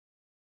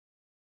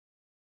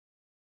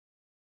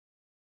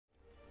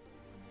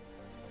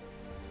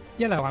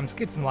Hello, I'm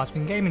Skid from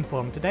Widescreen Gaming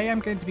Forum. Today I'm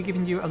going to be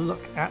giving you a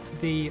look at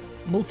the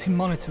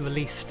multi-monitor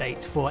release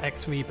state for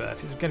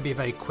Rebirth. It's going to be a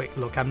very quick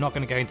look. I'm not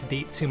going to go into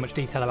too much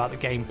detail about the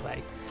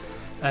gameplay.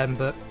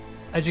 But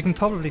as you can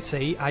probably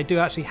see, I do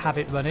actually have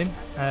it running.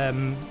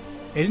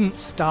 It didn't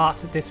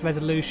start at this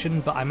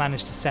resolution, but I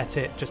managed to set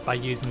it just by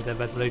using the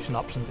resolution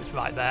options. It's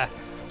right there.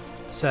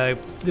 So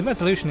the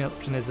resolution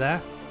option is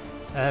there.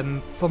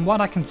 From what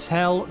I can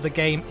tell, the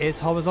game is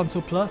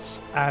horizontal plus,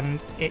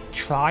 and it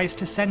tries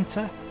to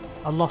center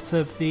a lot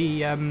of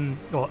the,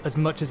 or as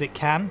much as it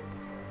can.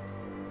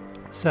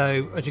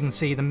 So as you can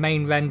see, the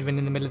main rendering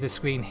in the middle of the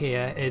screen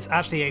here is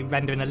actually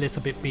rendering a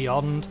little bit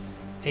beyond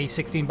a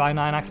 16:9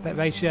 aspect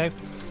ratio,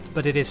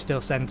 but it is still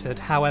centered.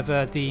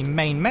 However, the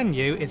main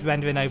menu is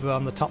rendering over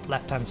on the top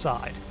left hand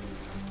side,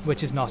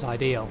 which is not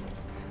ideal.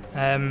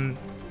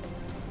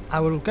 I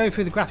will go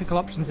through the graphical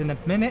options in a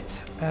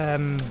minute,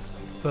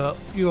 but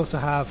you also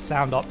have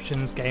sound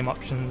options, game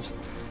options.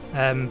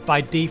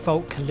 By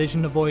default,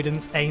 collision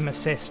avoidance, aim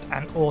assist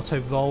and auto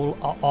roll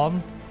are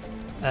on,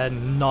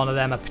 and none of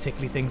them are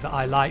particularly things that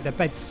I like.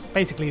 They're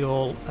basically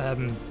all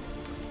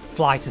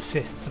flight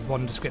assists of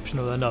one description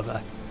or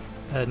another,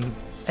 and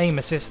aim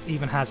assist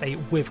even has a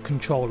with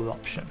controller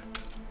option,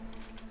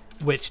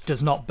 which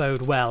does not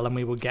bode well, and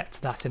we will get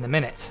to that in a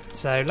minute.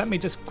 So let me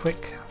just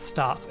quick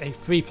start a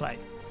free play.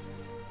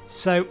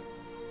 So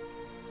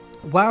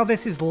while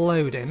this is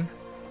loading,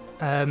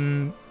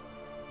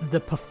 the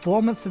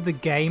performance of the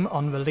game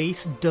on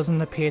release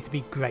doesn't appear to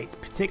be great,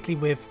 particularly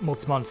with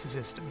multi-monitor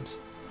systems.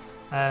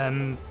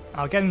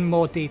 I'll get in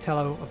more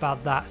detail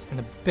about that in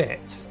a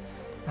bit,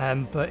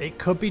 but it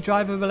could be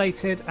driver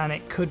related and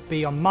it could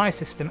be on my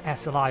system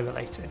SLI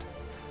related.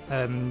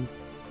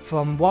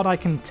 From what I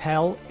can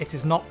tell, it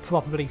is not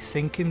properly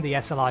syncing the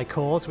SLI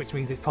cores, which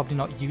means it's probably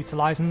not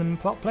utilising them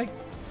properly.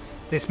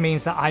 This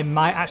means that I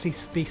might actually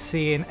be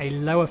seeing a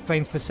lower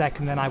frames per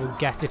second than I would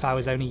get if I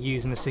was only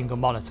using a single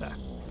monitor.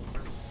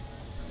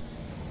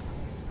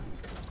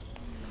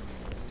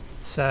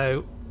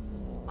 So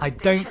I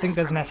don't think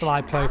there's an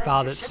SLI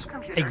profile that's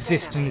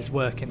existing is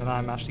working, and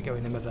I'm actually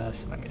going in reverse,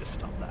 so let me just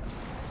stop that.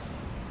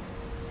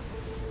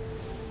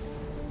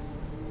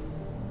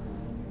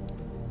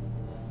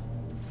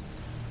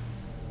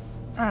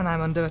 And I'm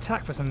under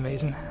attack for some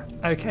reason.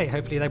 Okay,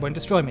 hopefully they won't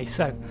destroy me.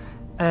 So,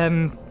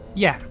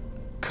 yeah,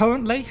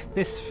 currently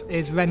this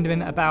is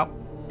rendering about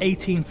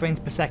 18 frames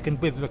per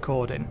second with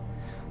recording.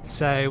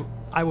 So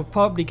I would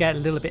probably get a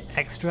little bit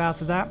extra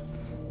out of that.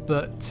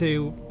 But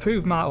to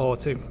prove or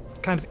to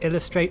kind of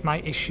illustrate my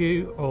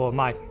issue or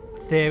my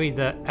theory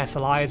that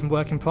SLI isn't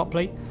working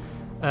properly,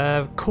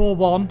 Core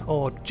 1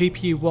 or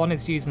GPU 1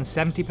 is using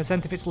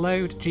 70% of its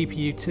load,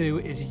 GPU 2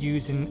 is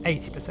using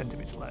 80% of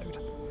its load.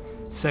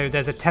 So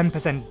there's a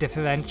 10%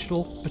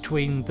 differential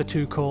between the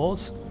two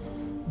cores,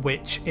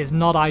 which is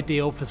not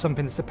ideal for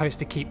something that's supposed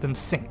to keep them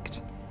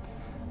synced.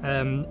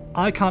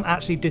 I can't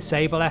actually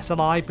disable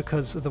SLI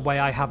because of the way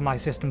I have my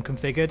system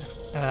configured.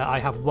 I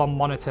have one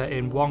monitor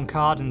in one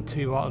card and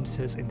two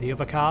monitors in the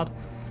other card,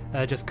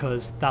 just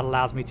because that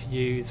allows me to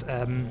use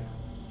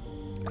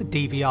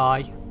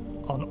DVI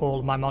on all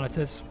of my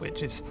monitors,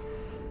 which is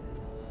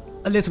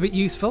a little bit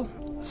useful.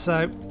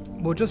 So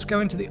we'll just go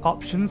into the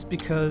options,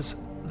 because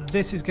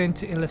this is going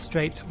to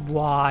illustrate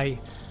why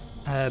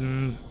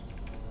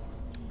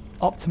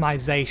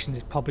optimization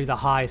is probably the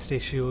highest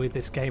issue with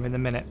this game in the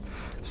minute.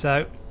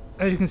 So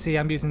as you can see,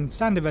 I'm using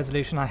standard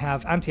resolution. I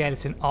have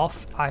anti-aliasing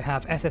off, I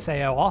have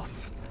SSAO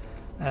off,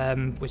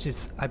 which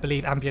is, I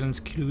believe,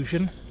 ambient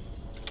occlusion.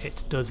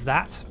 It does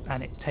that,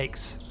 and it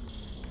takes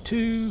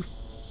 3,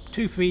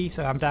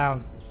 so I'm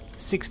down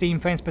 16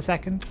 frames per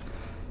second.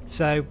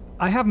 So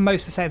I have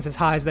most of the settings as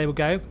high as they will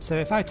go, so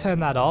if I turn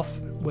that off,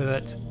 we're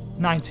at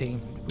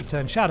 19. If we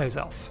turn shadows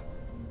off,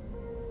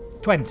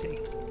 20.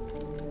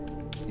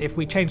 If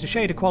we change the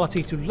shader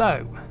quality to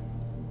low,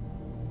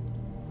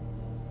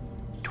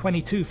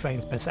 22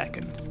 frames per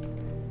second.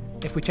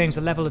 If we change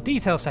the level of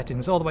detail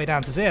settings all the way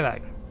down to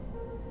 0,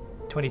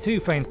 22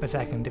 frames per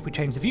second. If we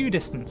change the view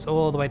distance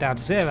all the way down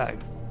to 0,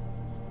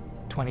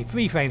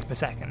 23 frames per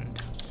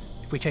second.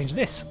 If we change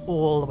this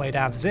all the way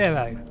down to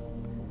 0,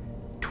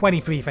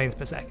 23 frames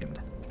per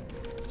second.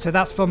 So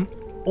that's from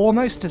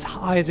almost as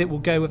high as it will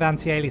go with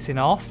anti-aliasing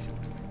off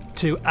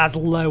to as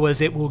low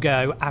as it will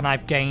go, and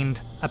I've gained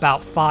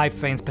about 5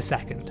 frames per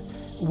second,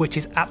 which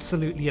is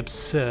absolutely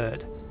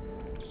absurd.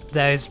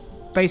 There's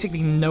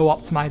basically no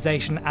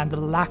optimization, and the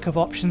lack of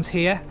options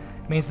here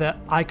means that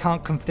I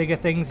can't configure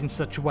things in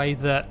such a way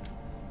that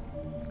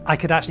I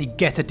could actually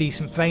get a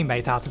decent frame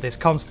rate out of this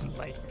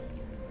constantly.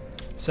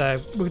 So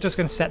we're just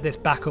going to set this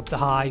back up to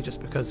high,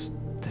 just because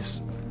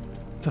this,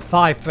 for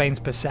 5 frames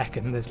per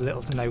second, there's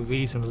little to no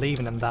reason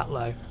leaving them that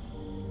low.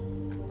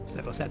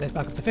 So we'll set this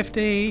back up to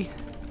 50.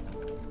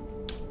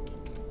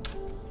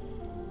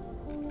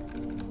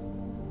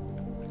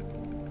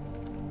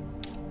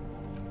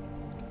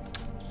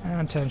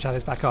 And turn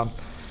shadows back on.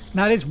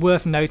 Now it is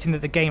worth noting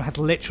that the game has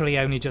literally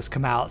only just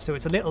come out, so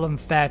it's a little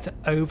unfair to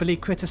overly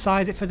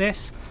criticise it for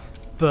this,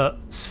 but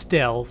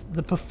still,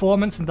 the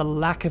performance and the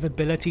lack of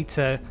ability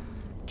to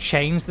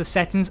change the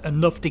settings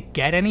enough to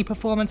get any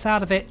performance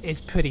out of it is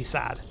pretty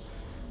sad.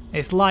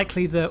 It's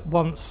likely that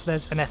once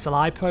there's an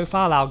SLI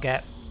profile I'll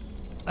get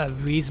a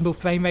reasonable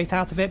frame rate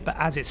out of it, but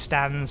as it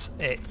stands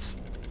it's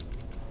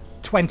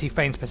 20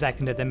 frames per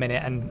second at the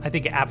minute, and I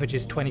think it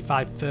averages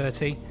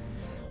 25-30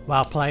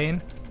 while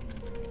playing.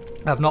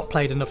 I've not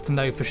played enough to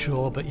know for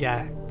sure, but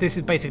yeah, this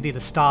is basically the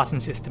starting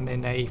system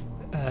in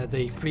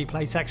the free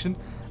play section,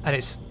 and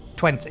it's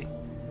 20.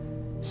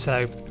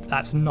 So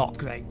that's not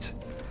great.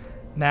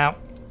 Now,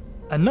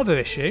 another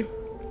issue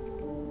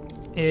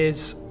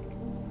is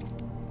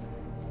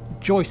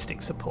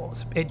joystick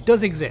support. It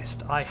does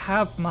exist. I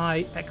have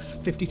my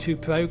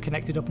X52 Pro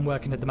connected up and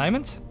working at the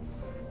moment.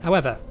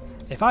 However,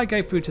 if I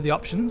go through to the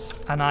options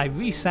and I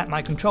reset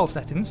my control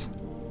settings,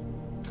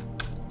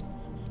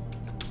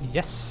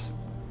 yes,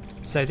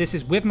 so this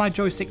is with my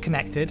joystick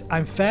connected.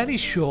 I'm fairly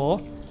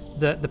sure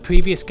that the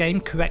previous game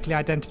correctly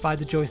identified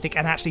the joystick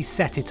and actually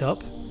set it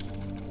up,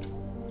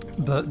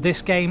 but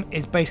this game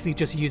is basically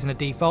just using a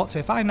default. So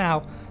if I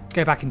now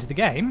go back into the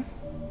game,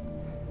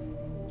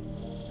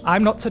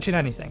 I'm not touching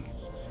anything.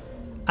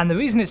 And the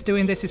reason it's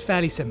doing this is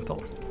fairly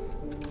simple.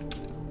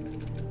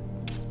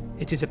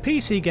 It is a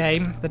PC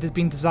game that has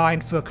been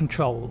designed for a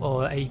control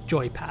or a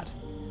joypad.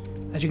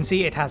 As you can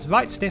see, it has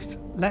right stick,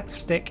 left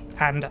stick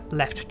and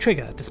left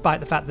trigger, despite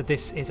the fact that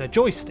this is a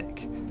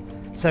joystick.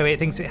 So it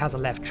thinks it has a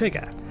left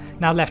trigger.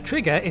 Now left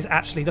trigger is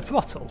actually the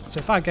throttle. So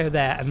if I go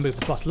there and move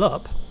the throttle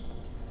up,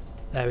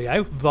 there we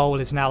go, roll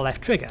is now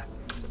left trigger.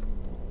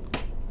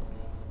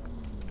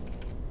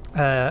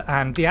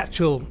 And the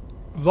actual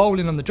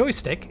rolling on the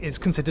joystick is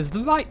considered as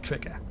the right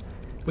trigger,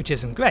 which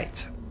isn't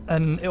great.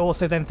 And it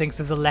also then thinks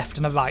there's a left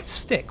and a right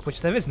stick,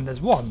 which there isn't,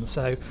 there's one.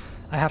 So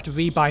I have to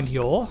rebind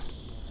yaw.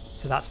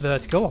 So that's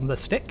vertical on the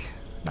stick,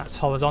 that's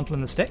horizontal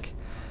on the stick.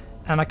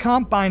 And I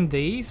can't bind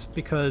these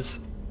because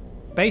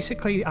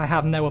basically I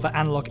have no other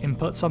analog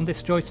inputs on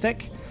this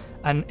joystick.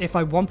 And if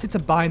I wanted to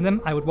bind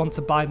them, I would want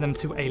to bind them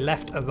to a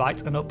left, a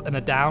right, an up and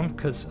a down,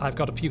 because I've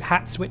got a few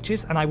hat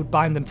switches and I would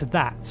bind them to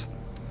that.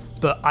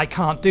 But I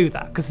can't do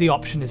that because the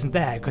option isn't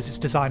there because it's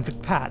designed for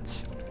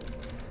pads.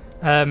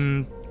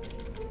 I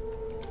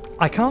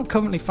can't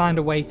currently find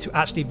a way to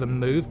actually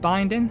remove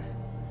binding.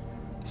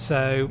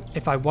 So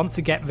if I want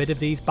to get rid of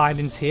these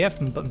bindings here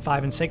from button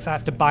 5 and 6, I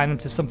have to bind them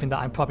to something that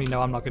I probably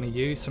know I'm not going to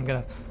use. So I'm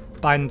going to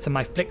bind them to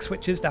my flick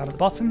switches down at the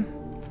bottom.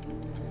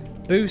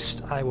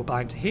 Boost, I will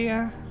bind to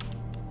here.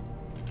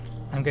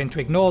 I'm going to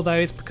ignore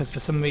those because for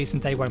some reason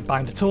they won't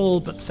bind at all,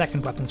 but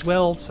second weapons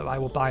will, so I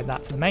will bind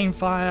that to the main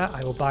fire,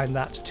 I will bind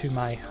that to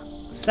my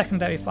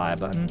secondary fire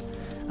button,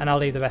 and I'll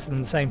leave the rest of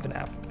them the same for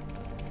now.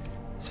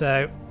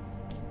 So,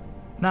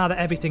 now that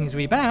everything is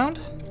rebound,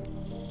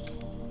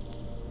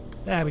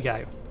 there we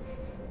go.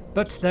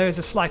 But there is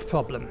a slight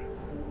problem.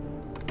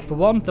 For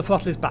one, the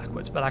throttle is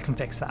backwards, but I can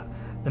fix that.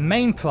 The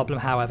main problem,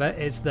 however,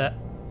 is that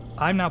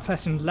I'm now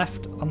pressing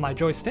left on my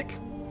joystick.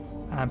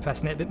 I'm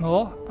pressing it a bit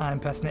more, I'm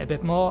pressing it a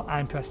bit more,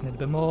 I'm pressing it a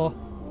bit more,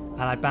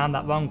 and I bound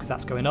that wrong because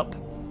that's going up.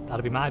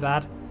 That'll be my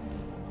bad.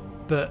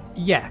 But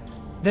yeah,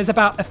 there's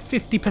about a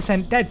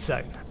 50% dead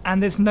zone,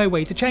 and there's no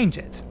way to change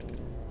it.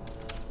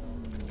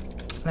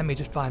 Let me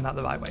just bind that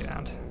the right way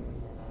around.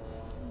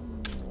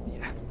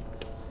 Yeah.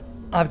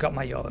 I've got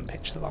my yaw and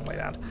pitch the wrong way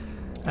around.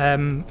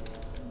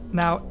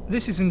 Now,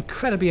 this is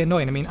incredibly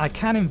annoying. I mean, I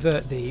can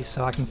invert these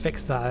so I can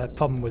fix the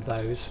problem with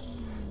those.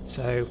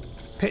 So,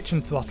 pitch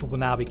and throttle will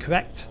now be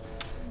correct.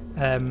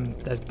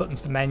 There's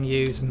buttons for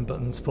menus and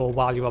buttons for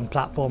while you're on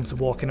platforms and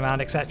walking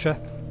around, etc.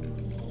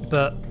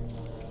 But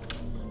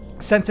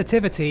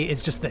sensitivity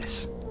is just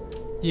this.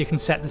 You can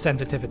set the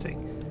sensitivity.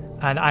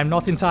 And I'm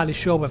not entirely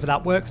sure whether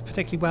that works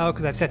particularly well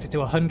because I've set it to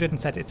 100 and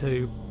set it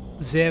to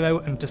 0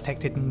 and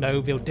detected no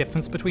real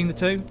difference between the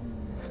two.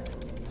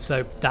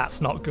 So that's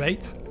not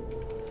great.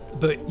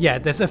 But yeah,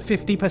 there's a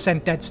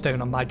 50% dead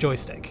zone on my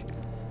joystick.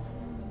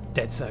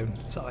 Dead zone,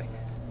 sorry.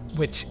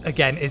 Which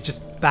again is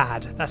just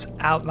bad. That's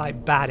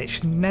outright bad. It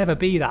should never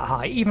be that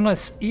high. Even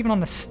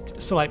on a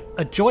sort of like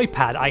a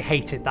joypad, I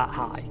hate it that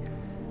high.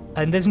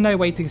 And there's no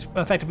way to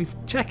effectively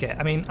check it.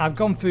 I mean, I've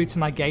gone through to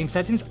my game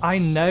settings. I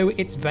know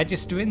it's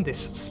registering this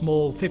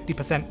small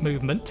 50%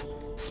 movement.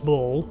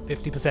 Small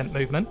 50%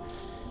 movement.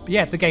 But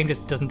yeah, the game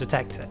just doesn't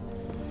detect it.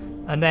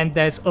 And then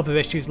there's other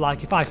issues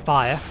like if I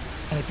fire,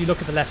 and if you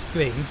look at the left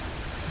screen,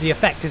 the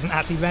effect isn't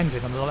actually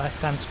rendering on the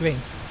left-hand screen.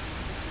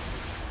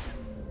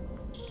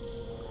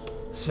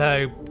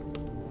 So,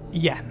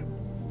 yeah,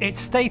 its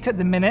state at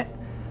the minute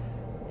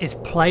is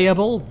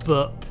playable,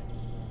 but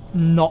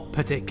not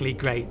particularly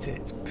great.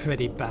 It's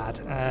pretty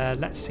bad.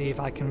 Let's see if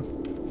I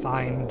can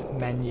find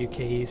menu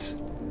keys.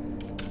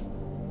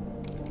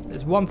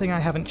 There's one thing I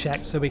haven't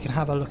checked, so we can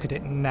have a look at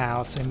it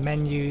now. So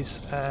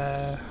menus,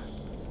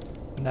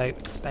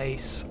 nope,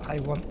 space. I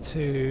want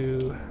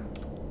to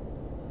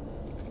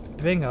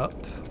bring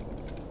up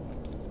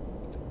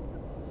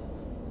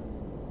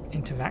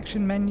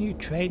interaction menu,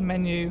 trade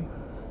menu,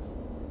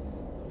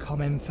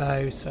 com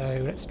info.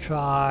 So let's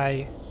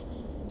try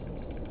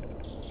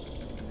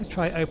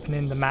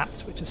opening the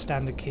maps, which are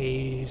standard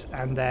keys,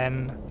 and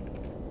then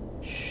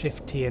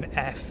Shift T and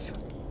F.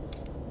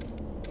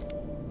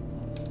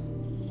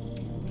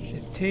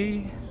 Shift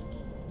T.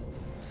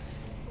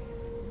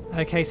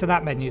 Okay, so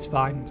that menu's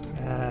fine.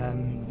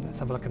 Let's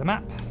have a look at the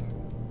map.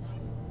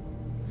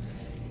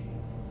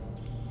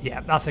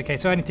 Yeah, that's okay.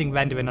 So anything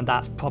rendering on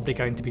that's probably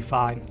going to be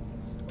fine.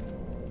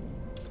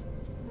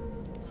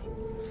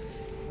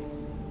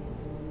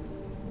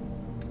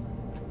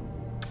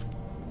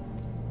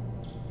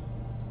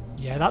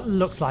 Yeah, that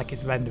looks like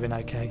it's rendering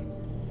okay.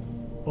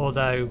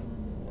 Although,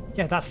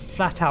 yeah, that's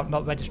flat out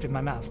not registering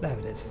my mouse. There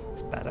it is.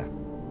 That's better.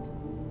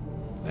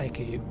 Where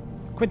are you?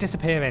 Quit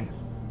disappearing.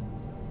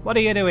 What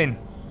are you doing?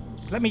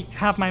 Let me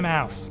have my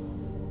mouse.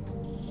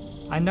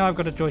 I know I've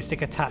got a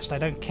joystick attached. I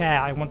don't care.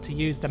 I want to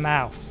use the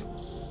mouse.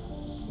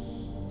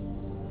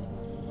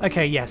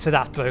 Okay, yeah, so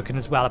that's broken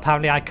as well.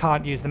 Apparently I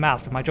can't use the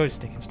mouse with my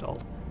joystick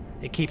installed.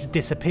 It keeps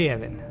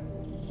disappearing.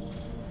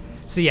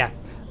 So yeah,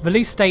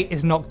 release state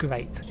is not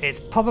great. It's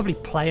probably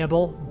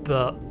playable,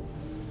 but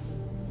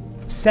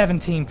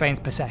 17 frames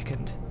per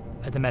second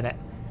at the minute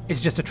is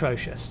just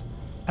atrocious.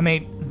 I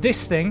mean,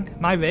 this thing,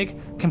 my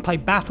rig, can play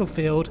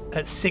Battlefield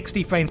at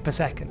 60 frames per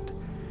second.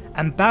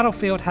 And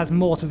Battlefield has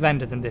more to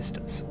render than this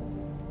does.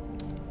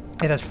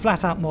 It has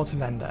flat out more to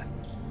render.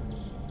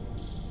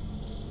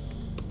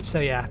 So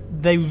yeah,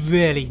 they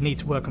really need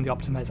to work on the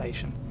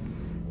optimization.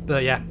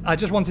 But yeah, I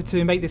just wanted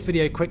to make this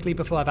video quickly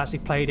before I've actually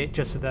played it,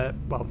 just so that,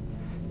 well,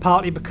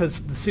 partly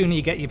because the sooner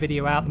you get your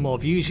video out, the more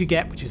views you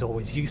get, which is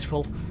always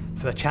useful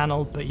for a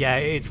channel. But yeah,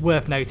 it's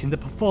worth noting the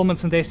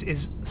performance in this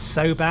is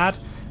so bad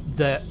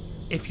that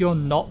if you're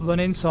not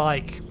running, so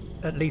like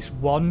at least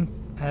one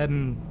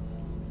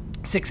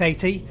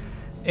 680,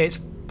 it's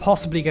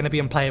possibly going to be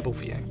unplayable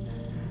for you.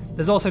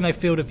 There's also no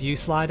field of view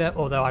slider,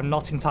 although I'm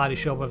not entirely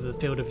sure whether the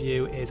field of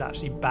view is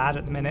actually bad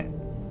at the minute.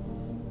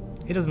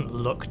 It doesn't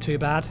look too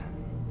bad.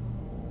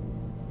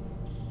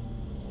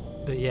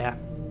 But yeah.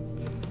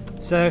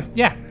 So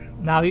yeah,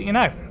 now that you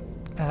know,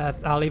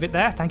 I'll leave it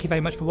there. Thank you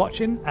very much for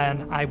watching,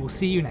 and I will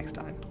see you next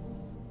time.